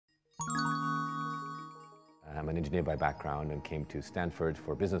I'm an engineer by background and came to Stanford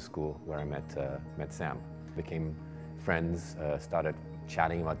for business school, where I met Sam. Became friends, started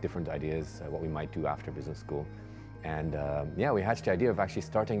chatting about different ideas, what we might do after business school. And yeah, we hatched the idea of actually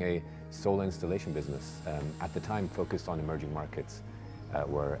starting a solar installation business, at the time focused on emerging markets,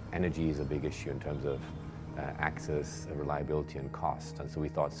 where energy is a big issue in terms of access, reliability, and cost. And so we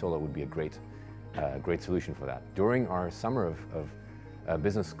thought solar would be a great solution for that. During our summer of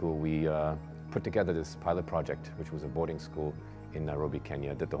business school, we put together this pilot project, which was a boarding school in Nairobi,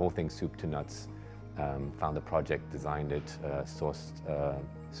 Kenya. Did the whole thing soup to nuts, found the project, designed it, sourced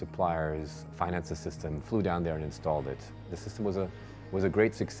suppliers, financed the system, flew down there and installed it. The system was a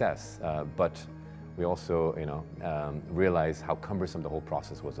great success, but we also, realized how cumbersome the whole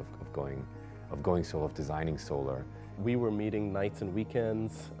process was of going solar, of designing solar. We were meeting nights and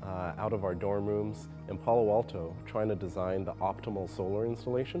weekends out of our dorm rooms in Palo Alto, trying to design the optimal solar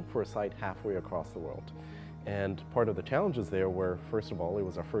installation for a site halfway across the world. And part of the challenges there were, first of all, it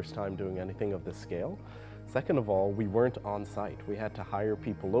was our first time doing anything of this scale. Second of all, we weren't on site. We had to hire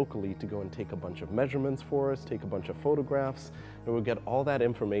people locally to go and take a bunch of measurements for us, take a bunch of photographs, and we'd get all that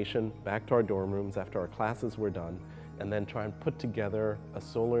information back to our dorm rooms after our classes were done, and then try and put together a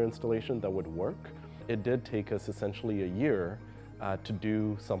solar installation that would work. It did take us essentially a year to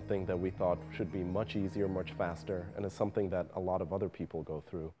do something that we thought should be much easier, much faster, and is something that a lot of other people go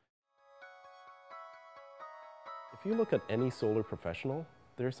through. If you look at any solar professional,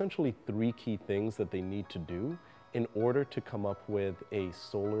 there are essentially three key things that they need to do in order to come up with a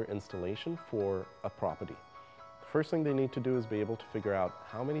solar installation for a property. The first thing they need to do is be able to figure out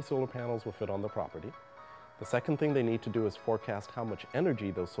how many solar panels will fit on the property. The second thing they need to do is forecast how much energy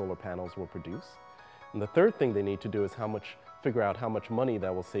those solar panels will produce. And the third thing they need to do is figure out how much money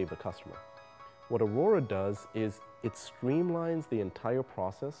that will save the customer. What Aurora does is it streamlines the entire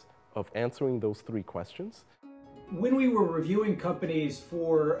process of answering those three questions. When we were reviewing companies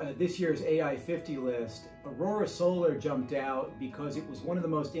for this year's AI 50 list, Aurora Solar jumped out because it was one of the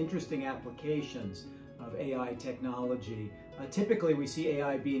most interesting applications of AI technology. Typically, we see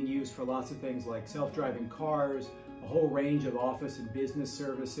AI being used for lots of things like self-driving cars, a whole range of office and business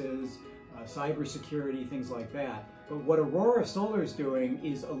services, cybersecurity, things like that. But what Aurora Solar is doing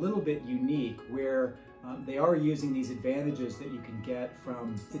is a little bit unique, where they are using these advantages that you can get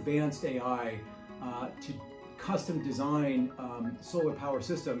from advanced AI to custom design solar power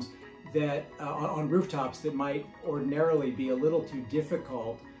systems that on rooftops that might ordinarily be a little too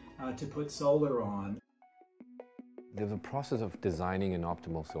difficult to put solar on. The process of designing an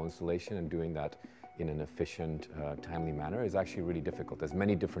optimal solar installation and doing that in an efficient, timely manner is actually really difficult. There's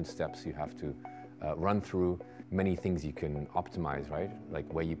many different steps you have to run through, many things you can optimize, right?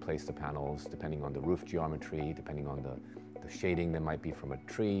 Like where you place the panels, depending on the roof geometry, depending on the shading that might be from a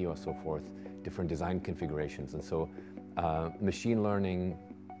tree or so forth, different design configurations. And so machine learning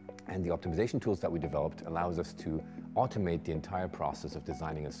and the optimization tools that we developed allows us to automate the entire process of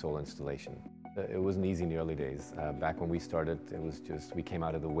designing a solar installation. It wasn't easy in the early days. Back when we started, it was just, we came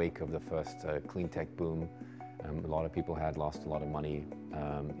out of the wake of the first clean tech boom. A lot of people had lost a lot of money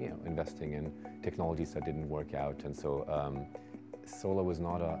investing in technologies that didn't work out. And so solar was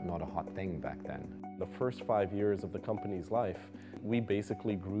not a hot thing back then. The first 5 years of the company's life, we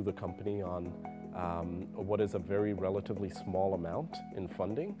basically grew the company on what is a very relatively small amount in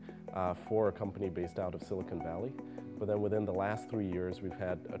funding for a company based out of Silicon Valley. But then within the last 3 years, we've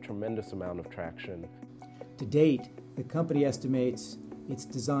had a tremendous amount of traction. To date, the company estimates it's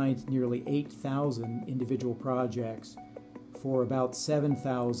designed nearly 8,000 individual projects for about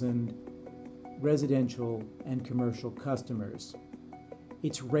 7,000 residential and commercial customers.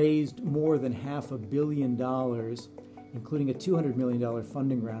 It's raised more than $500 million, including a $200 million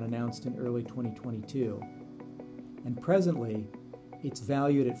funding round announced in early 2022. And presently, it's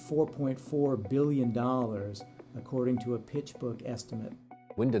valued at $4.4 billion, according to a PitchBook estimate.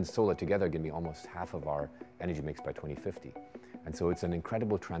 Wind and solar together are going to be almost half of our energy mix by 2050. And so it's an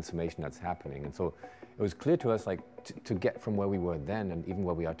incredible transformation that's happening. And so it was clear to us, like, to get from where we were then and even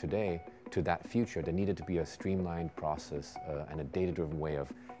where we are today to that future, there needed to be a streamlined process and a data-driven way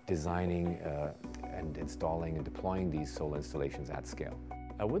of designing and installing and deploying these solar installations at scale.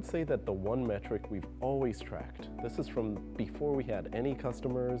 I would say that the one metric we've always tracked, this is from before we had any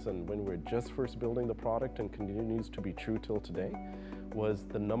customers and when we were just first building the product and continues to be true till today, was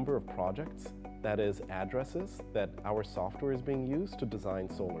the number of projects, that is addresses, that our software is being used to design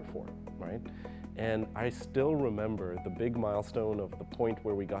solar for, right? And I still remember the big milestone of the point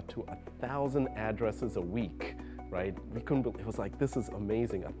where we got to 1,000 addresses a week, right? We couldn't believe, it was like, this is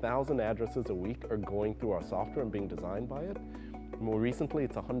amazing. 1,000 addresses a week are going through our software and being designed by it. More recently,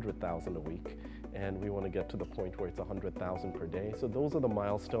 it's 100,000 a week, and we want to get to the point where it's 100,000 per day. So those are the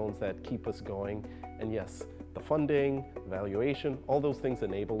milestones that keep us going. And yes, the funding, valuation, all those things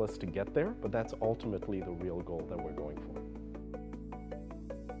enable us to get there, but that's ultimately the real goal that we're going for.